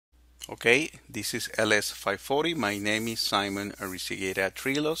Okay, this is LS540. My name is Simon Arrizigueta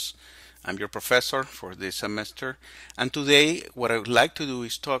Trilos. I'm your professor for this semester. And today, what I would like to do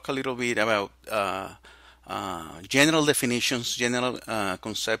is talk a little bit about general definitions, general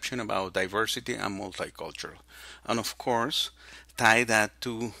conception about diversity and multicultural. And of course, tie that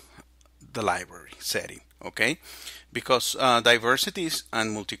to the library setting, okay? Because diversities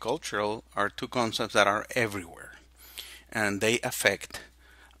and multicultural are two concepts that are everywhere and they affect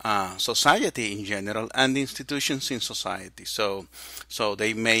society in general and institutions in society. So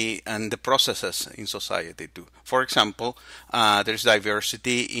they may, and the processes in society too. For example, there's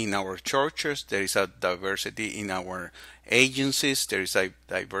diversity in our churches. There is a diversity in our agencies. There is a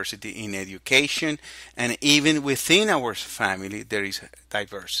diversity in education, and even within our family, there is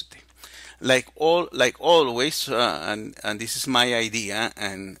diversity. Like always, and this is my idea,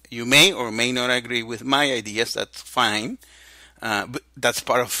 and you may or may not agree with my ideas. That's fine. But that's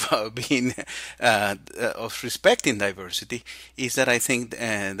part of being of respecting diversity, is that I think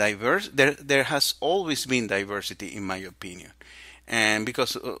there has always been diversity, in my opinion. And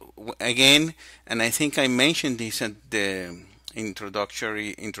because again, and I think I mentioned this at the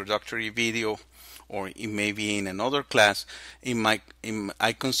introductory video, or maybe in another class,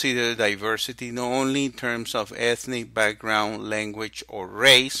 I consider diversity not only in terms of ethnic background, language, or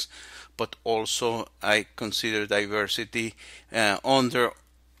race, but also I consider diversity under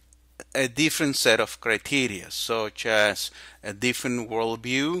a different set of criteria, such as a different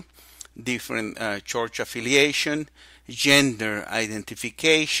worldview, different church affiliation, gender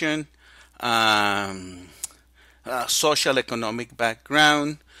identification, social economic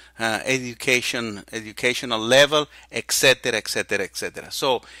background, educational level, etc., etc., etc.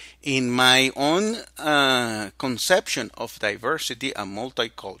 So, in my own conception of diversity, a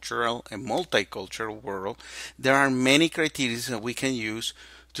multicultural world, there are many criteria that we can use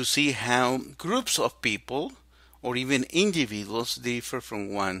to see how groups of people or even individuals differ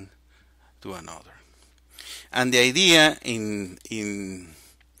from one to another. And the idea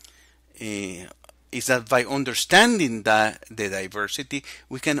is that by understanding the diversity,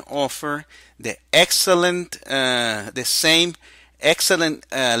 we can offer the same excellent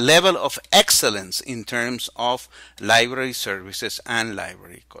level of excellence in terms of library services and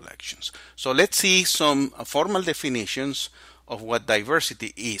library collections. So let's see some formal definitions of what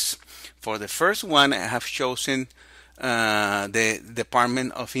diversity is. For the first one, I have chosen the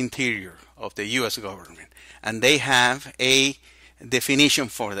Department of Interior of the U.S. government, and they have a definition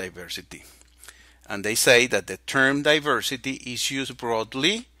for diversity. And they say that the term diversity is used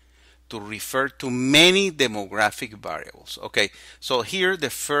broadly to refer to many demographic variables. Okay, so here the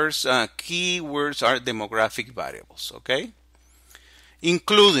first key words are demographic variables. Okay,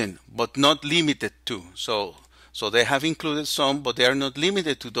 including but not limited to. So they have included some, but they are not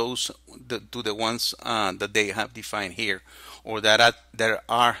limited to those to the ones that they have defined here, or that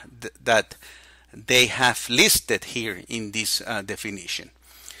they have listed here in this definition.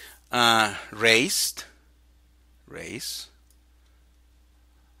 Race,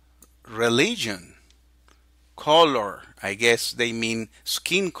 religion, color, I guess they mean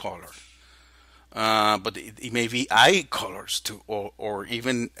skin color, but it may be eye colors too, or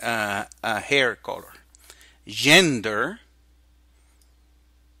even hair color, gender,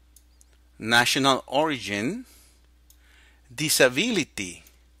 national origin, disability,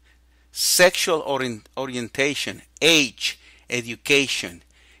 sexual orientation, age, education,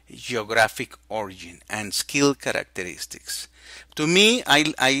 geographic origin, and skill characteristics. To me,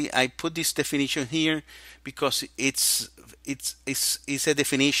 I put this definition here because it's a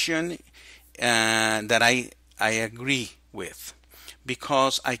definition that I agree with,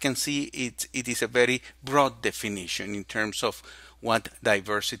 because I can see it is a very broad definition in terms of what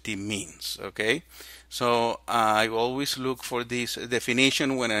diversity means. Okay, so I always look for this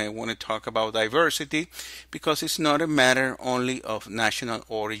definition when I want to talk about diversity, because it's not a matter only of national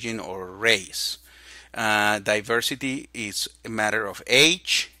origin or race. Diversity is a matter of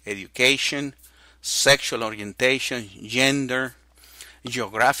age, education, sexual orientation, gender,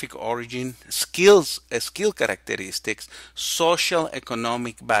 geographic origin, skill characteristics, social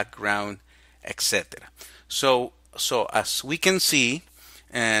economic background, etc. So as we can see,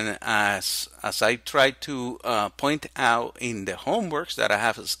 and as I try to point out in the homeworks that I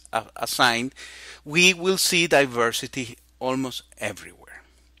have assigned, we will see diversity almost everywhere.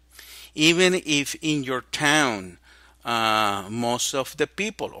 Even if in your town most of the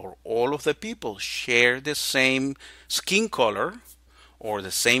people or all of the people share the same skin color, or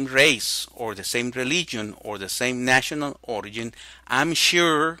the same race, or the same religion, or the same national origin, I'm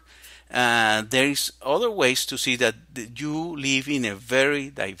sure there is other ways to see that you live in a very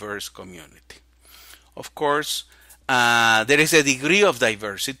diverse community. Of course, there is a degree of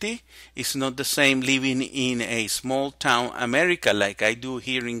diversity. It's not the same living in a small town America like I do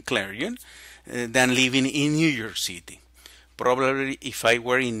here in Clarion than living in New York City. Probably if I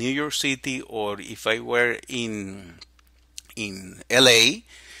were in New York City or if I were in LA,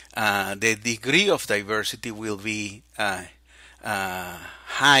 the degree of diversity will be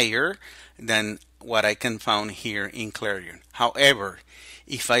higher than what I can find here in Clarion. However,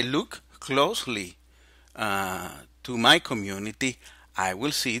 if I look closely to my community, I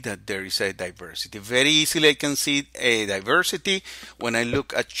will see that there is a diversity. Very easily I can see a diversity when I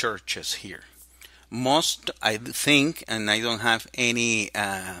look at churches here. Most, I think, and I don't have any,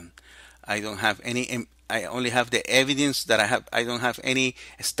 I only have the evidence that I have. I don't have any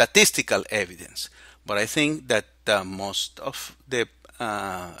statistical evidence, but I think that most of the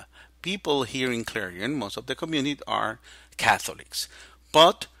people here in Clarion, most of the community are Catholics.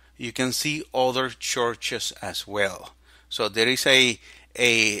 But you can see other churches as well. So there is a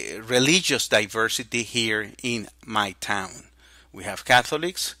religious diversity here in my town. We have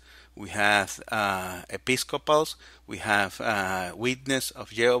Catholics, we have Episcopals, we have Witness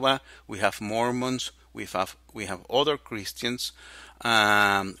of Jehovah, we have Mormons, we have other Christians,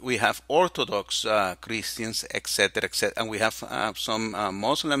 we have Orthodox Christians, etc., etc., and we have some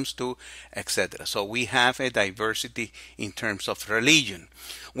Muslims too, etc. So we have a diversity in terms of religion.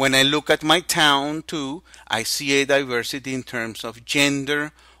 When I look at my town too, I see a diversity in terms of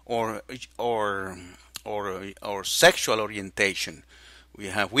gender or sexual orientation. We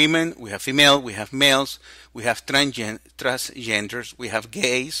have women, we have female, we have males, we have transgenders, we have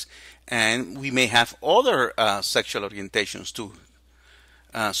gays, and we may have other sexual orientations too.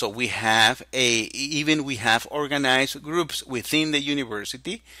 So we have we have organized groups within the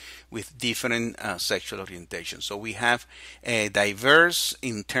university with different sexual orientations. So we have a diverse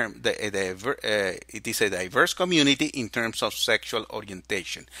it is a diverse community in terms of sexual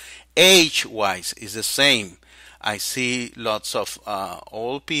orientation. Age-wise is the same. I see lots of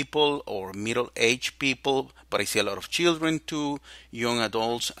old people or middle-aged people, but I see a lot of children too, young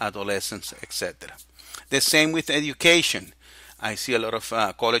adults, adolescents, etc. The same with education. I see a lot of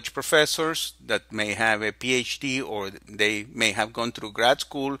college professors that may have a PhD or they may have gone through grad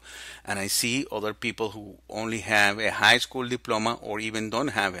school, and I see other people who only have a high school diploma or even don't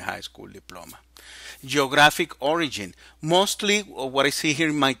have a high school diploma. Geographic origin. Mostly what I see here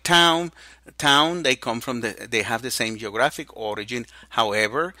in my town, they come from they have the same geographic origin.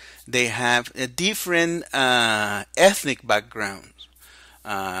 However, they have a different ethnic backgrounds.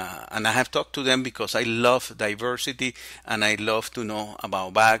 And I have talked to them because I love diversity and I love to know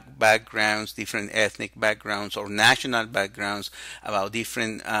about backgrounds, different ethnic backgrounds or national backgrounds, about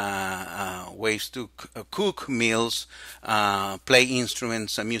different ways to cook meals, play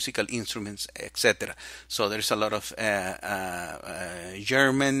instruments, musical instruments, etc. So there's a lot of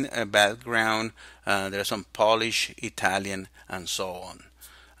German background, there's some Polish, Italian, and so on.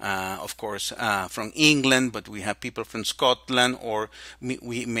 Of course, from England, but we have people from Scotland, or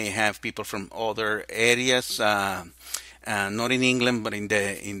we may have people from other areas, not in England, but in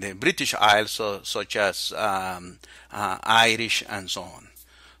the British Isles, such as Irish and so on.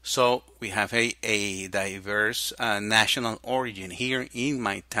 So we have a diverse national origin here in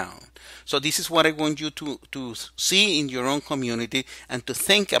my town. So this is what I want you to see in your own community and to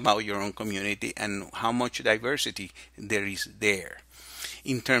think about your own community and how much diversity there is there.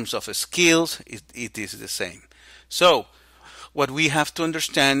 In terms of skills, it is the same. So what we have to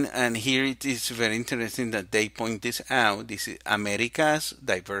understand, and here it is very interesting that they point this out, this is America's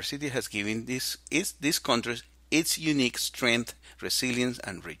diversity has given these countries its unique strength, resilience,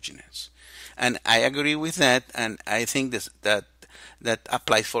 and richness. And I agree with that, and I think that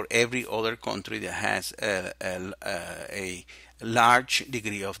applies for every other country that has a large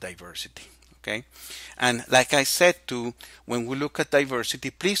degree of diversity. Okay, and like I said too, when we look at diversity,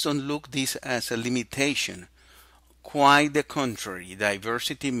 please don't look this as a limitation. Quite the contrary,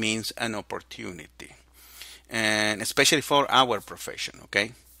 diversity means an opportunity, and especially for our profession.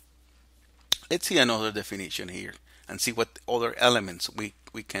 Okay, let's see another definition here and see what other elements we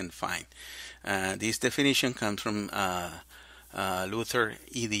can find. This definition comes from Luther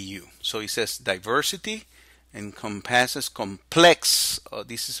EDU. So it says diversity encompasses complex,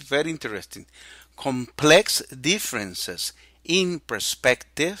 this is very interesting, complex differences in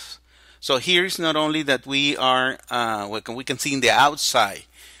perspective. So here is not only that we are, we can see in the outside,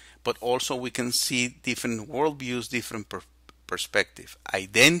 but also we can see different worldviews, different perspective,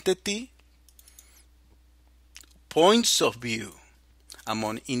 identity, points of view,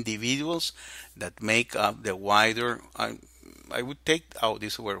 among individuals that make up the wider, I would take out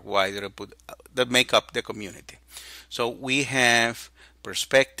this word wider, but that make up the community. So we have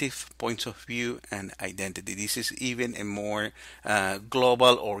perspective, points of view, and identity. This is even a more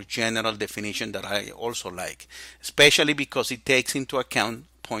global or general definition that I also like, especially because it takes into account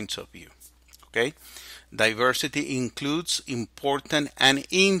points of view. Okay? Diversity includes important and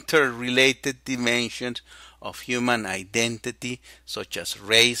interrelated dimensions of human identity, such as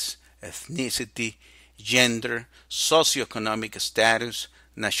race, ethnicity, gender, socioeconomic status,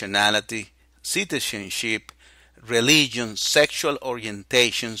 nationality, citizenship, religion, sexual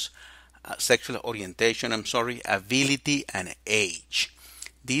orientation, ability, and age.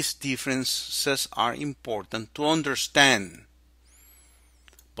 These differences are important to understand,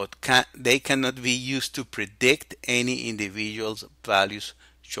 but they cannot be used to predict any individual's values,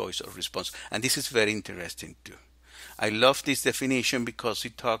 choice, or response. And this is very interesting too. I love this definition because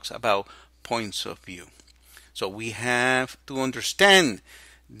it talks about points of view. So we have to understand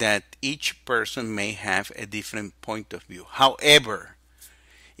that each person may have a different point of view. However,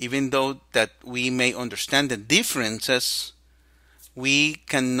 even though that we may understand the differences, we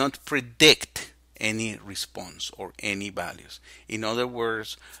cannot predict any response or any values. In other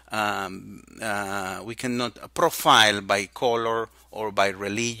words, we cannot profile by color or by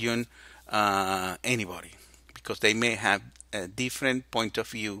religion anybody, because they may have a different point of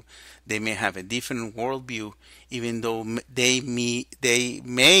view, they may have a different worldview, even though they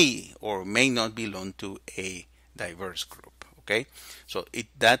may or may not belong to a diverse group. Okay, so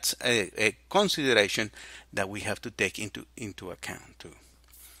that's a consideration that we have to take into account too.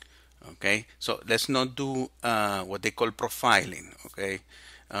 Okay, so let's not do what they call profiling. Okay,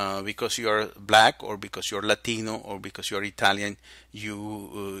 because you're black or because you're Latino or because you're Italian,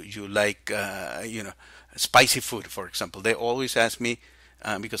 you like spicy food, for example. They always ask me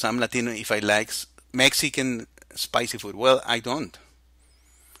because I'm Latino if I like Mexican spicy food. Well, I don't.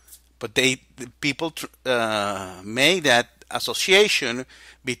 But the people made that association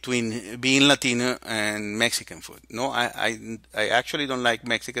between being Latino and Mexican food. No, I actually don't like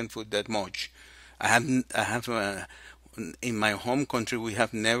Mexican food that much. I have in my home country we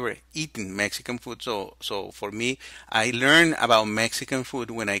have never eaten Mexican food. So for me, I learned about Mexican food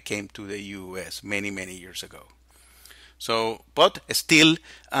when I came to the U.S. many years ago. So, but still,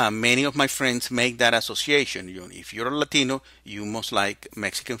 many of my friends make that association. If you're a Latino, you must like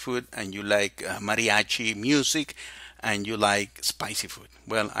Mexican food, and you like mariachi music, and you like spicy food.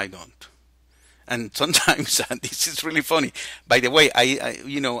 Well, I don't. And sometimes this is really funny. By the way,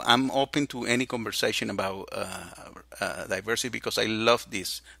 I'm open to any conversation about diversity because I love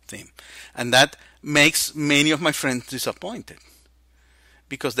this theme, and that makes many of my friends disappointed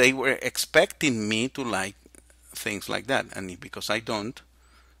because they were expecting me to like things like that, and because I don't,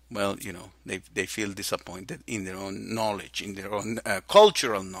 well, they feel disappointed in their own knowledge, in their own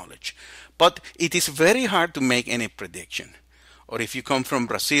cultural knowledge. But it is very hard to make any prediction. Or if you come from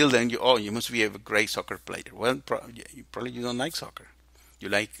Brazil, then you must be a great soccer player. Well, probably you don't like soccer. You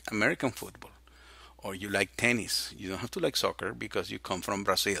like American football, or you like tennis. You don't have to like soccer because you come from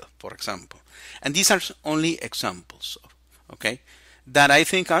Brazil, for example. And these are only examples, okay? That I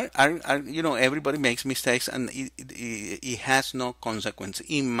think are everybody makes mistakes, and it has no consequence,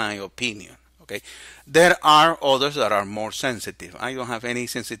 in my opinion. Okay, there are others that are more sensitive. I don't have any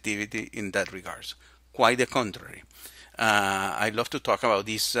sensitivity in that regards. Quite the contrary. I love to talk about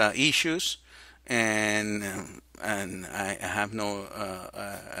these issues, and I have no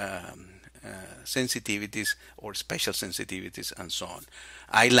sensitivities or special sensitivities and so on.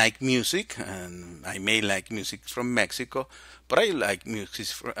 I like music, and I may like music from Mexico, but I like music.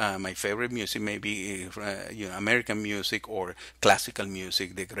 My favorite music may be American music or classical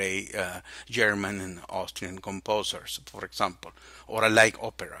music, the great German and Austrian composers, for example. Or I like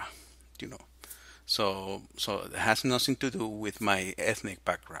opera, So it has nothing to do with my ethnic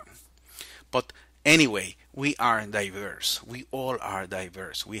background. But anyway, we are diverse. We all are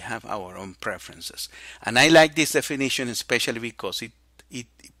diverse. We have our own preferences, and I like this definition especially because it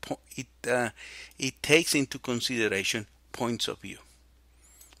takes into consideration points of view.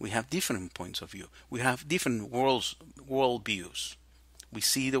 We have different points of view. We have different world views. We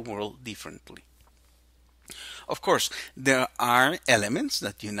see the world differently. Of course, there are elements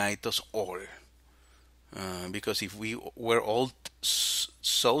that unite us all. Because if we were all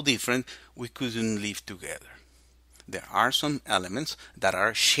so different, we couldn't live together. There are some elements that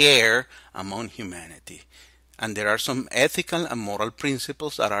are shared among humanity, and there are some ethical and moral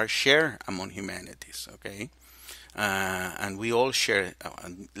principles that are shared among humanities. Okay, and we all share,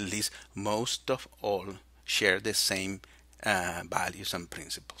 at least most of all, share the same values and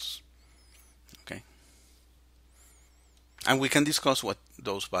principles. Okay, and we can discuss what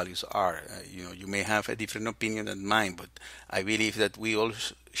those values are. You may have a different opinion than mine, but I believe that we all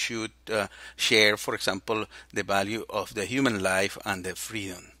should share, for example, the value of the human life and the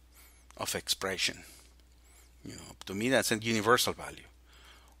freedom of expression. To me, that's a universal value,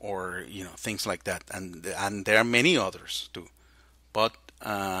 or things like that, and there are many others too. But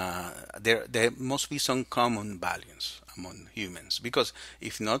there must be some common values among humans, because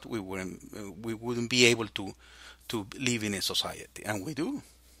if not, we wouldn't be able to live in a society, and we do.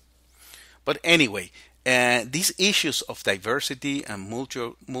 But anyway, these issues of diversity and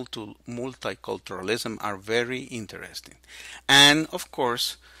multiculturalism are very interesting, and of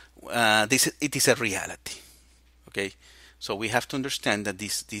course, it is a reality. Okay, so we have to understand that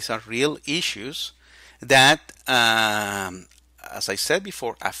these are real issues that, as I said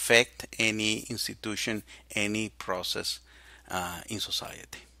before, affect any institution, any process in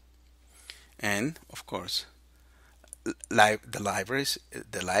society. And of course, the library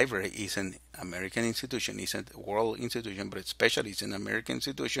is an American institution, isn't a world institution, but especially it's an American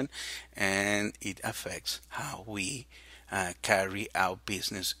institution, and it affects how we carry out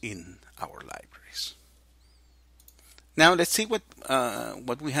business in our libraries. Now let's see what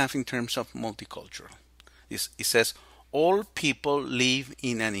we have in terms of multicultural. It says all people live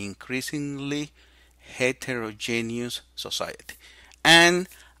in an increasingly heterogeneous society, and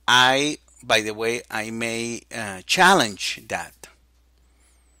by the way, I may challenge that.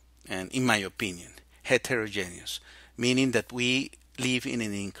 And in my opinion, heterogeneous, meaning that we live in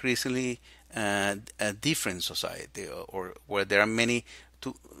an increasingly a different society, or where there are many.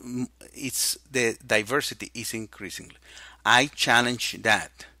 It's the diversity is increasingly. I challenge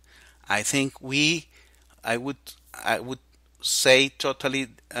that. I think I would say totally,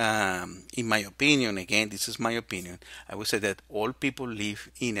 in my opinion, again, this is my opinion, I would say that all people live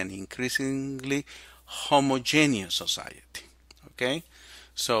in an increasingly homogeneous society. Okay?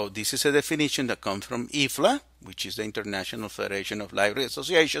 So this is a definition that comes from IFLA, which is the International Federation of Library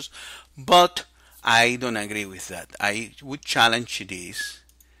Associations, but I don't agree with that. I would challenge this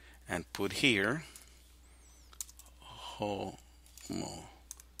and put here homogeneous.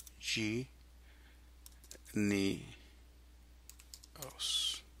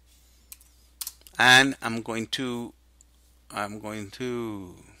 And I'm going to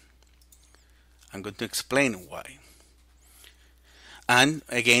explain why. And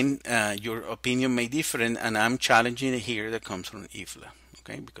again, your opinion may differ, and I'm challenging it here that comes from IFLA,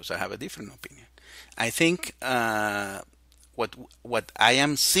 okay? Because I have a different opinion. I think what I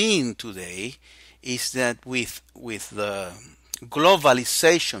am seeing today is that with the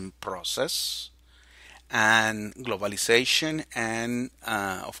globalization process, and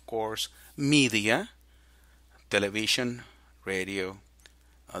of course media, television, radio,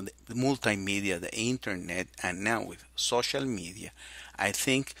 the multimedia, the internet, and now with social media, I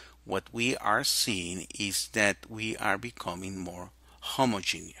think what we are seeing is that we are becoming more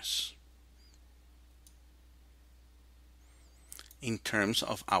homogeneous in terms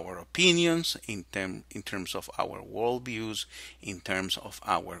of our opinions, in terms of our worldviews, in terms of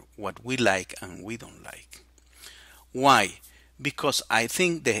what we like and we don't like. Why? Because I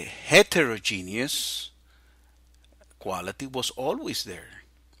think the heterogeneous quality was always there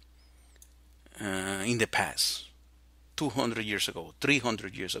in the past. 200 years ago,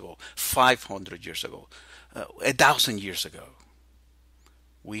 300 years ago, 500 years ago, 1,000 years ago.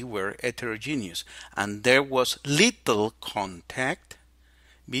 We were heterogeneous, and there was little contact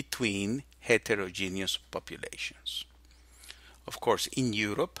between heterogeneous populations. Of course, in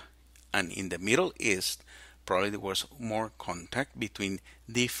Europe and in the Middle East, probably there was more contact between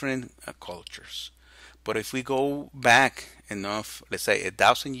different cultures. But if we go back enough, let's say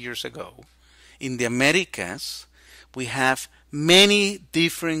 1,000 years ago, in the Americas, we have many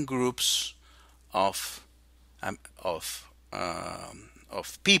different groups of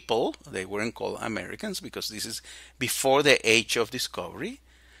people. They weren't called Americans because this is before the age of discovery,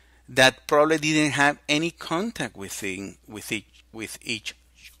 that probably didn't have any contact with each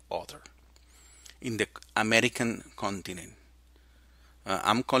other in the American continent.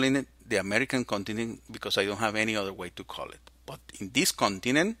 I'm calling it the American continent because I don't have any other way to call it. But in this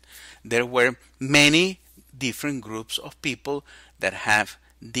continent, there were many different groups of people that have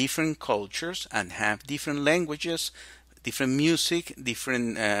different cultures and have different languages, different music,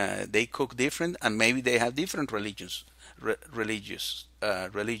 they cook different, and maybe they have different religion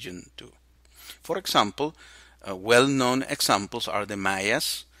too. For example, well-known examples are the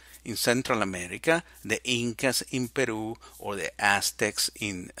Mayas in Central America, the Incas in Peru, or the Aztecs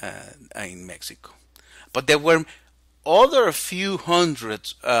in Mexico. But there were other few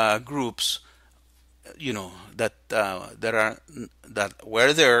hundred groups, that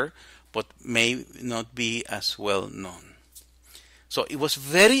were there, but may not be as well known. So it was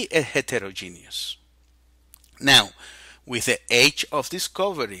very heterogeneous. Now, with the age of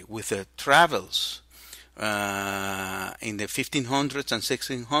discovery, with the travels in the 1500s and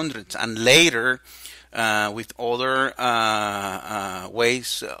 1600s, and later with other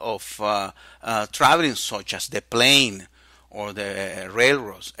ways of traveling, such as the plane or the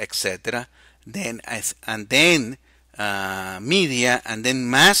railroads, etc. Then media, and then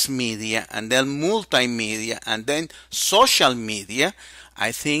mass media, and then multimedia, and then social media.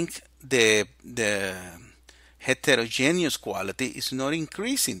 I think the heterogeneous quality is not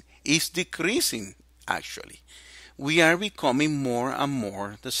increasing, it's decreasing actually. We are becoming more and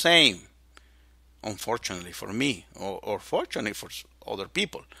more the same, unfortunately for me, or fortunately for other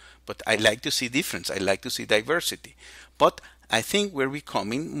people. But I like to see difference, I like to see diversity. But I think we're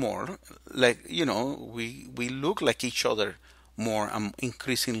becoming more like, we look like each other more, and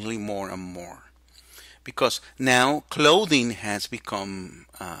increasingly more and more. Because now clothing has become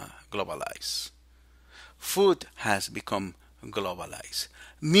globalized. Food has become globalized.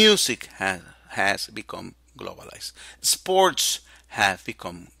 Music has become globalized. Sports have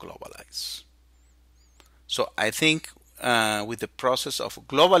become globalized. So I think with the process of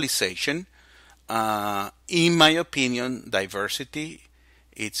globalization, in my opinion, diversity,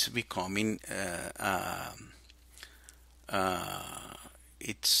 it's becoming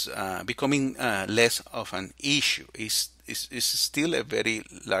less of an issue. It's still a very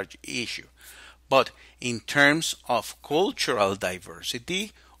large issue. But in terms of cultural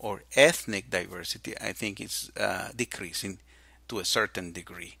diversity or ethnic diversity, I think it's decreasing to a certain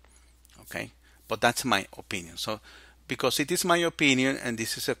degree. Okay, but that's my opinion. So, because it is my opinion, and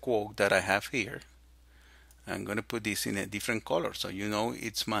this is a quote that I have here, I'm going to put this in a different color, so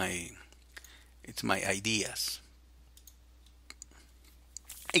it's my ideas.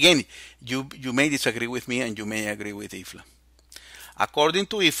 Again, you may disagree with me, and you may agree with IFLA. According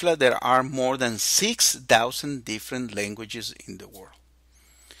to IFLA, there are more than 6,000 different languages in the world.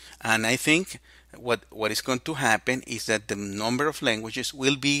 And I think what is going to happen is that the number of languages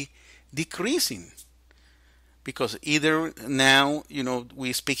will be decreasing. Because either now,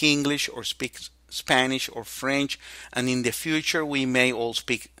 we speak English or speak Spanish or French, and in the future we may all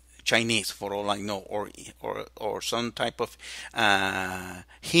speak Chinese, for all I know, or some type of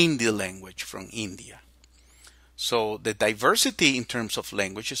Hindi language from India. So the diversity in terms of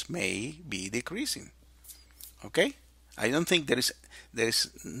languages may be decreasing. Okay, I don't think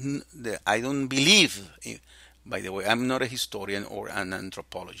I don't believe. By the way, I'm not a historian or an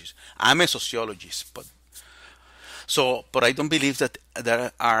anthropologist. I'm a sociologist, but I don't believe that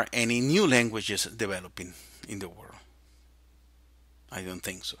there are any new languages developing in the world. I don't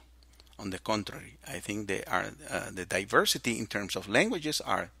think so. On the contrary, I think the diversity in terms of languages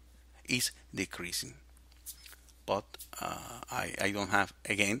is decreasing. But I don't have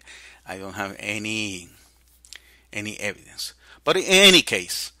any evidence. But in any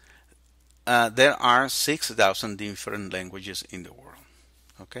case, there are 6,000 different languages in the world.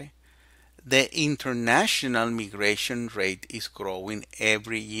 Okay, the international migration rate is growing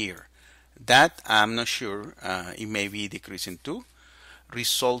every year. That I'm not sure. It may be decreasing too,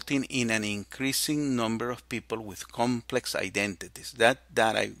 resulting in an increasing number of people with complex identities. That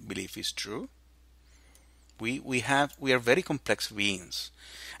I believe is true. We are very complex beings,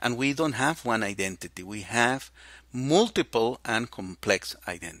 and we don't have one identity. We have multiple and complex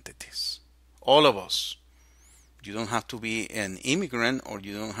identities. All of us. You don't have to be an immigrant, or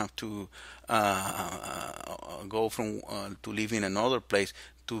you don't have to go from to live in another place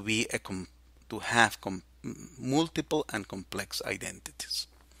to have multiple and complex identities.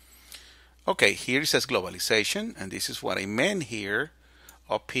 Okay, here it says globalization, and this is what I meant here,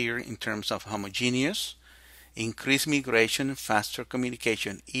 up here in terms of homogeneous. Increased migration, faster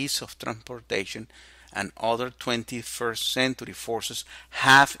communication, ease of transportation, and other 21st century forces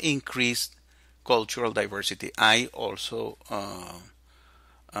have increased cultural diversity. I also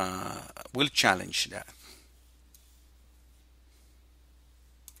will challenge that.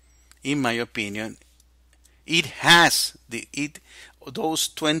 In my opinion, those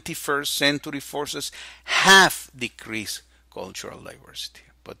 21st century forces have decreased cultural diversity.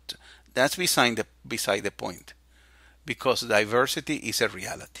 But that's beside the point, because diversity is a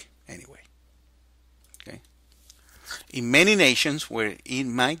reality anyway. Okay. In many nations where it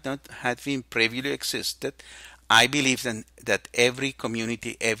might not have been previously existed, I believe that every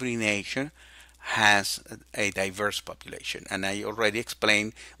community, every nation has a diverse population. And I already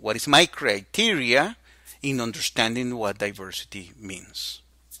explained what is my criteria in understanding what diversity means.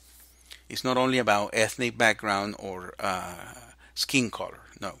 It's not only about ethnic background or skin color.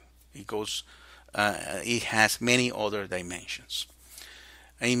 No, it goes. It has many other dimensions.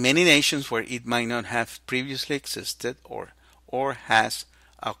 In many nations where it might not have previously existed or has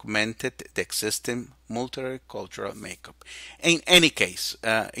augmented the existing multicultural makeup. In any case,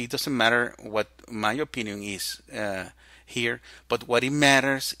 it doesn't matter what my opinion is here, but what it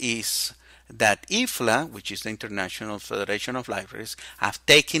matters is that IFLA, which is the International Federation of Libraries, have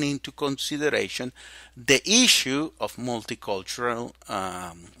taken into consideration the issue of multicultural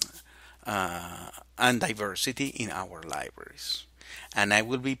and diversity in our libraries. And I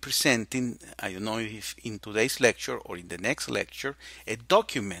will be presenting, I don't know if in today's lecture or in the next lecture, a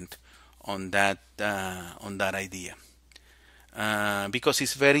document on that idea. Because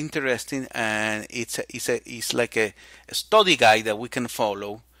it's very interesting, and it's like a study guide that we can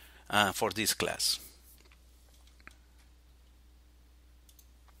follow for this class.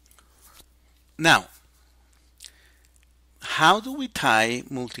 Now, how do we tie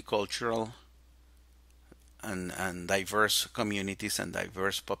multicultural and diverse communities and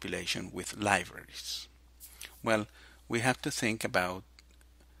diverse population with libraries? Well, we have to think about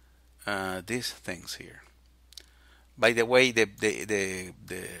these things here. By the way, the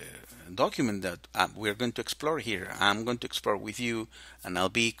document that we're going to explore here, I'm going to explore with you, and I'll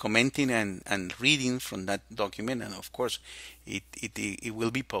be commenting and reading from that document, and of course it will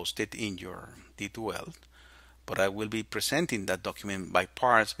be posted in your D2L, but I will be presenting that document by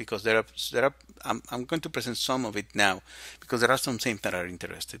parts, because I'm going to present some of it now because there are some things that are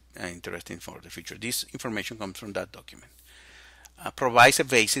interesting for the future. This information comes from that document. Provides a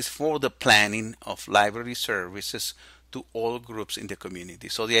basis for the planning of library services to all groups in the community.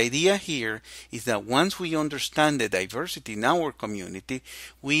 So the idea here is that once we understand the diversity in our community,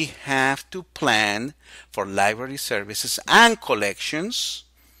 we have to plan for library services and collections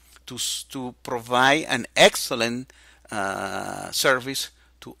to provide an excellent service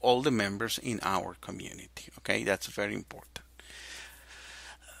to all the members in our community. Okay, that's very important.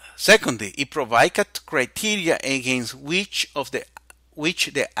 Secondly, it provides criteria against which the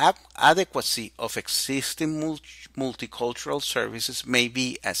adequacy of existing multicultural services may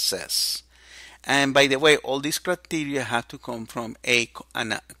be assessed. And by the way, all these criteria have to come from a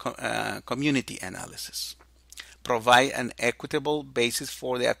community analysis. Provide an equitable basis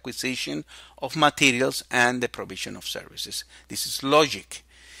for the acquisition of materials and the provision of services. This is logic.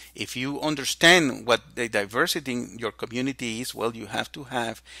 If you understand what the diversity in your community is, well, you have to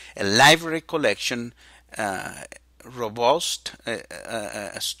have a library collection robust,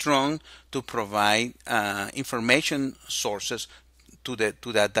 strong, to provide information sources to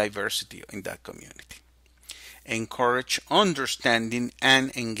that diversity in that community. Encourage understanding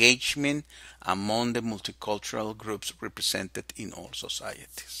and engagement among the multicultural groups represented in all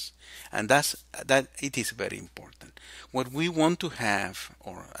societies. And that it is very important. What we want to have,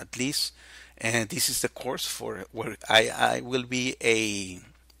 or at least this is the course for where I will be a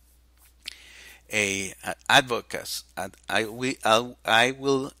advocate. I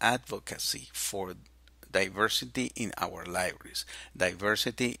will advocacy for diversity in our libraries,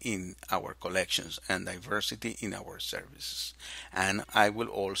 diversity in our collections, and diversity in our services. And I will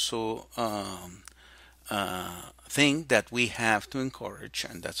also think that we have to encourage,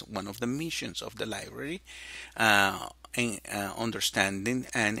 and that's one of the missions of the library, understanding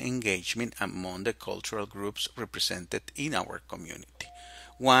and engagement among the cultural groups represented in our community.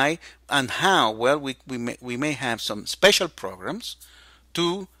 Why and how? Well, we may have some special programs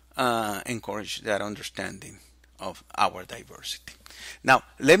to encourage that understanding of our diversity. Now,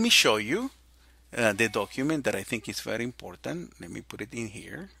 let me show you the document that I think is very important. Let me put it in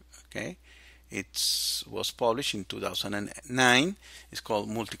here. Okay, it was published in 2009. It's called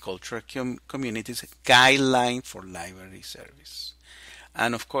Multicultural Communities Guideline for Library Service.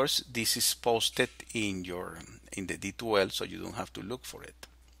 And of course, this is posted in the D2L, so you don't have to look for it.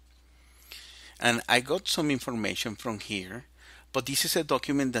 And I got some information from here, but this is a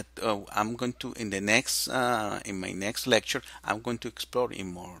document that I'm going to, in my next lecture, I'm going to explore in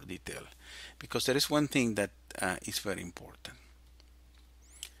more detail, because there is one thing that is very important.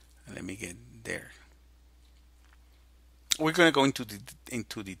 Let me get there. We're going to go into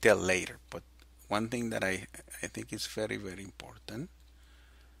detail later, but one thing that I think is very, very important.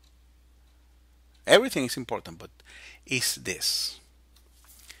 Everything is important, but is this.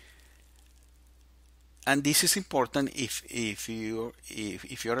 And this is important if you're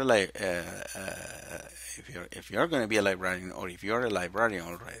going to be a librarian, or if you're a librarian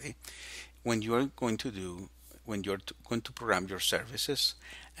already, when when you're going to program your services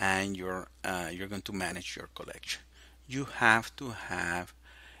and you're going to manage your collection. You have to have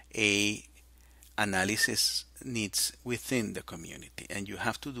a analysis needs within the community, and you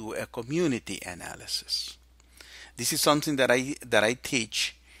have to do a community analysis. This is something that I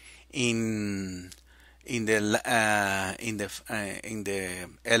teach in the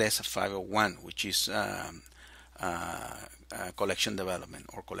LS501, which is collection development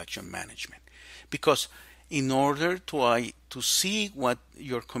or collection management, because in order to see what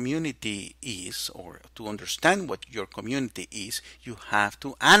your community is, or to understand what your community is, you have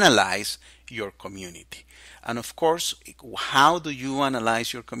to analyze your community. And of course, how do you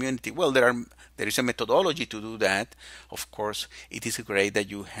analyze your community? Well, there is a methodology to do that. Of course, it is great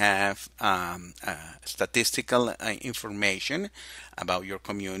that you have statistical information about your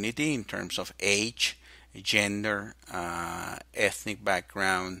community in terms of age, gender, ethnic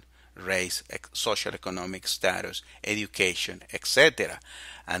background, race, social economic status, education, etc.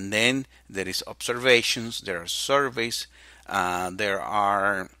 And then there is observations, there are surveys, there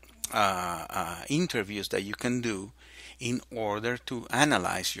are interviews that you can do in order to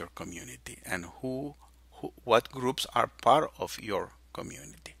analyze your community and what groups are part of your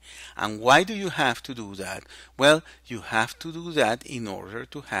community. And why do you have to do that? Well, you have to do that in order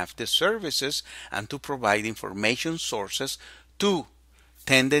to have the services and to provide information sources to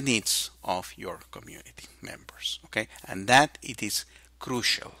tend the needs of your community members. Okay, and that it is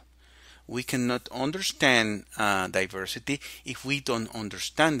crucial. We cannot understand diversity if we don't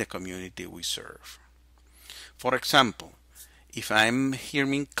understand the community we serve. For example, if I'm here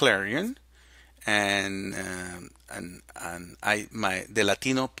in Clarion and the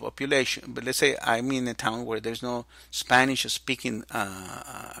Latino population, but let's say I'm in a town where there's no Spanish speaking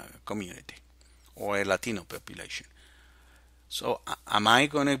community or a Latino population. So am I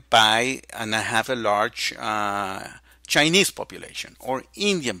going to buy and I have a large Chinese population or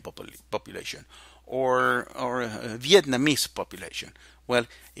Indian population or a Vietnamese population? Well,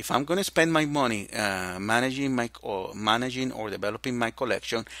 if I'm going to spend my money managing or developing my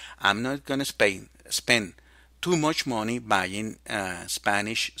collection, I'm not going to spend too much money buying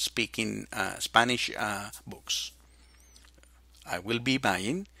Spanish books. I will be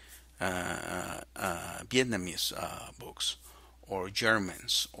buying Vietnamese books, or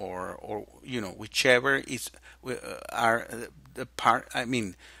Germans, or whichever is are the part. I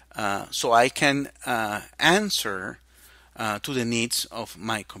mean, so I can answer to the needs of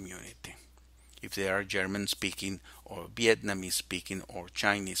my community, if they are German speaking or Vietnamese speaking or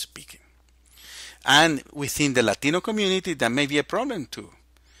Chinese speaking. And within the Latino community, that may be a problem too,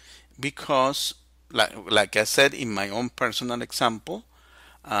 because like I said in my own personal example,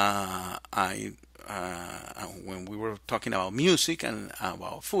 when we were talking about music and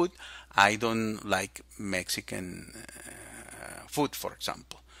about food, I don't like Mexican food, for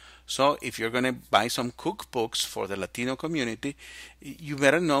example. So if you're going to buy some cookbooks for the Latino community, you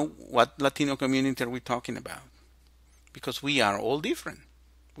better know what Latino community are we talking about, because we are all different.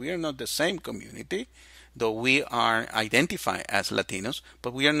 We are not the same community, though we are identified as Latinos,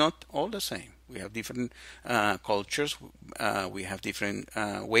 but we are not all the same. We have different cultures. We have different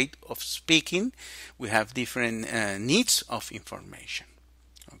way of speaking. We have different needs of information.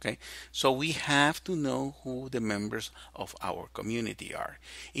 Okay, so we have to know who the members of our community are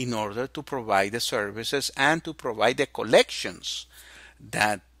in order to provide the services and to provide the collections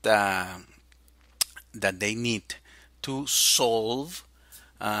that they need to solve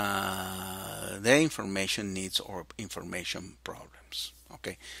their information needs or information problems.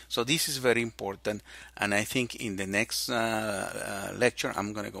 Okay, so this is very important, and I think in the next lecture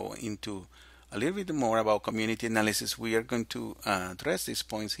I'm going to go into a little bit more about community analysis. We are going to address these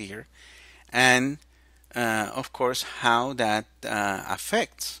points here, and of course how that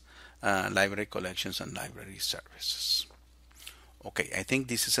affects library collections and library services. Okay, I think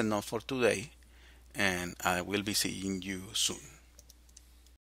this is enough for today, and I will be seeing you soon.